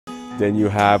Then you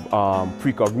have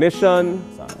precognition.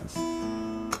 Science.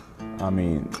 I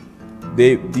mean,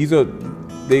 they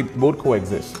both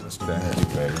coexist. Thank you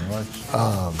very much.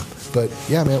 But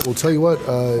yeah, man, we'll tell you what,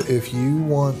 if you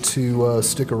want to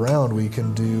stick around, we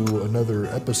can do another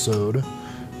episode.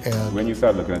 And when you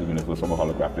start looking at the universe from a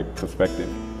holographic perspective,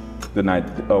 then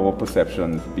our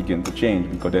perceptions begin to change,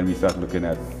 because then we start looking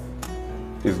at,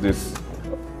 is this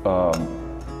a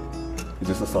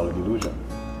solid illusion?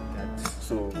 That's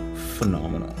so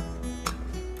Phenomenal.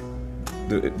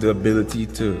 The ability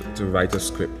to write a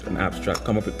script, an abstract,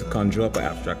 to conjure up an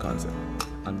abstract concept.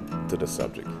 And to the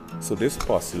subject. So this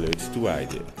postulates two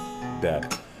ideas,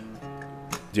 that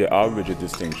there are rigid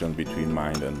distinctions between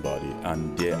mind and body,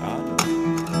 and there are